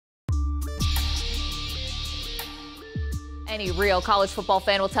Any real college football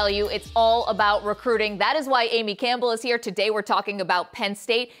fan will tell you it's all about recruiting. That is why Amy Campbell is here. Today we're talking about Penn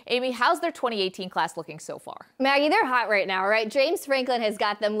State. Amy, how's their 2018 class looking so far? Maggie, they're hot right now, right? James Franklin has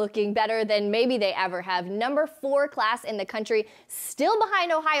got them looking better than maybe they ever have. Number 4 class in the country, still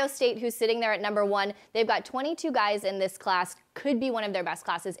behind Ohio State, who's sitting there at number 1. They've got 22 guys in this class. Could be one of their best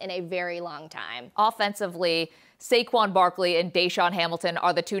classes in a very long time. Offensively, Saquon Barkley and Deshaun Hamilton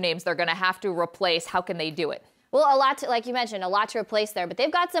are the two names they're going to have to replace. How can they do it? Well, a lot to, like you mentioned, a lot to replace there, but they've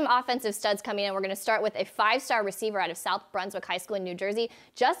got some offensive studs coming in. We're going to start with a 5-star receiver out of South Brunswick High School in New Jersey,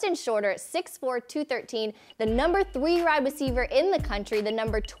 Justin Shorter, 6'4", 213, the number 3 wide receiver in the country, the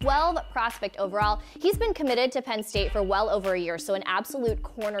number 12 prospect overall. He's been committed to Penn State for well over a year, so an absolute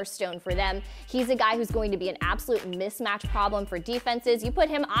cornerstone for them. He's a guy who's going to be an absolute mismatch problem for defenses. You put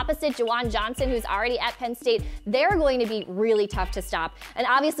him opposite Juwan Johnson, who's already at Penn State, they're going to be really tough to stop. And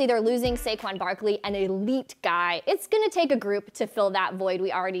obviously they're losing Saquon Barkley, an elite guy. It's going to take a group to fill that void,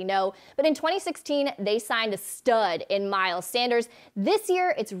 we already know. But in 2016, they signed a stud in Miles Sanders. This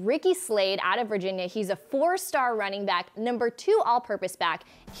year, it's Ricky Slade out of Virginia. He's a 4-star running back, number 2 all-purpose back.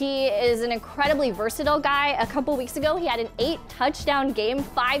 He is an incredibly versatile guy. A couple weeks ago, he had an 8-touchdown game,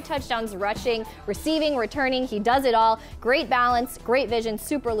 5 touchdowns rushing, receiving, returning. He does it all. Great balance, great vision,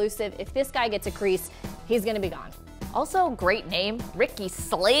 super elusive. If this guy gets a crease, he's going to be gone. Also, great name, Ricky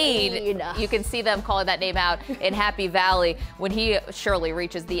Slade. You can see them calling that name out in Happy Valley when he surely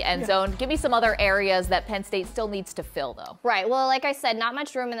reaches the end zone. Give me some other areas that Penn State still needs to fill, though. Right. Well, like I said, not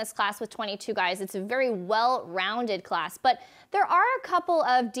much room in this class with 22 guys. It's a very well-rounded class, but there are a couple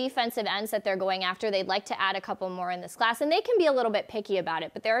of defensive ends that they're going after. They'd like to add a couple more in this class, and they can be a little bit picky about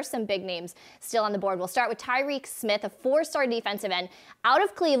it, but there are some big names still on the board. We'll start with Tyreek Smith, a 4-star defensive end out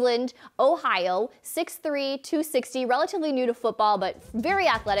of Cleveland, Ohio, 6'3", 260, relatively new to football, but very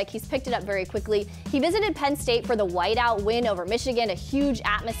athletic. He's picked it up very quickly. He visited Penn State for the whiteout win over Michigan, a huge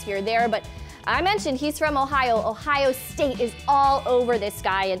atmosphere there, but I mentioned he's from Ohio. Ohio State is all over this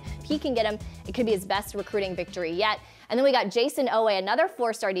guy, and if he can get him, it could be his best recruiting victory yet. And then we got Jason Owe, another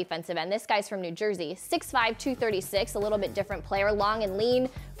 4-star defensive end. This guy's from New Jersey, 6'5", 236, a little bit different player, long and lean,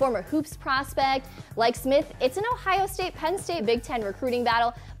 former hoops prospect. Like Smith, it's an Ohio State, Penn State Big Ten recruiting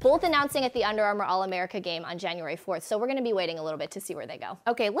battle, both announcing at the Under Armour All-America game on January 4th. So we're going to be waiting a little bit to see where they go.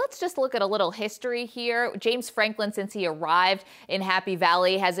 Okay, let's just look at a little history here. James Franklin, since he arrived in Happy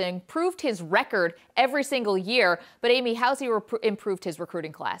Valley, has improved his record every single year. But Amy, how's he improved his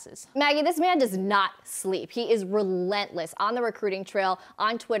recruiting classes? Maggie, this man does not sleep. He is relentless on the recruiting trail,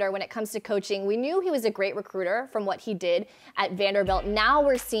 on Twitter when it comes to coaching. We knew he was a great recruiter from what he did at Vanderbilt. Now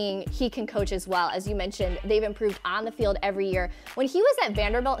we're seeing he can coach as well. As you mentioned, they've improved on the field every year. When he was at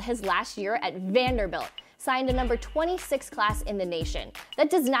Vanderbilt, his last year at Vanderbilt, signed a number 26 class in the nation.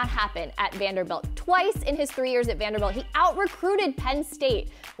 That does not happen at Vanderbilt. Twice in his 3 years at Vanderbilt, he out-recruited Penn State.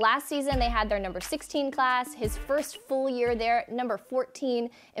 Last season, they had their number 16 class. His first full year there, number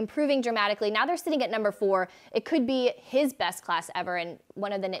 14, improving dramatically. Now they're sitting at number 4. It could be his best class ever and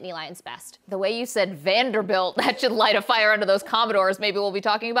one of the Nittany Lions' best. The way you said Vanderbilt, that should light a fire under those Commodores. Maybe we'll be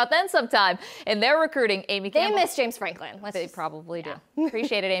talking about them sometime. And they're recruiting Amy Campbell. They miss James Franklin. They probably do.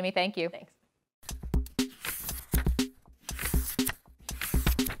 Appreciate it, Amy. Thank you. Thanks.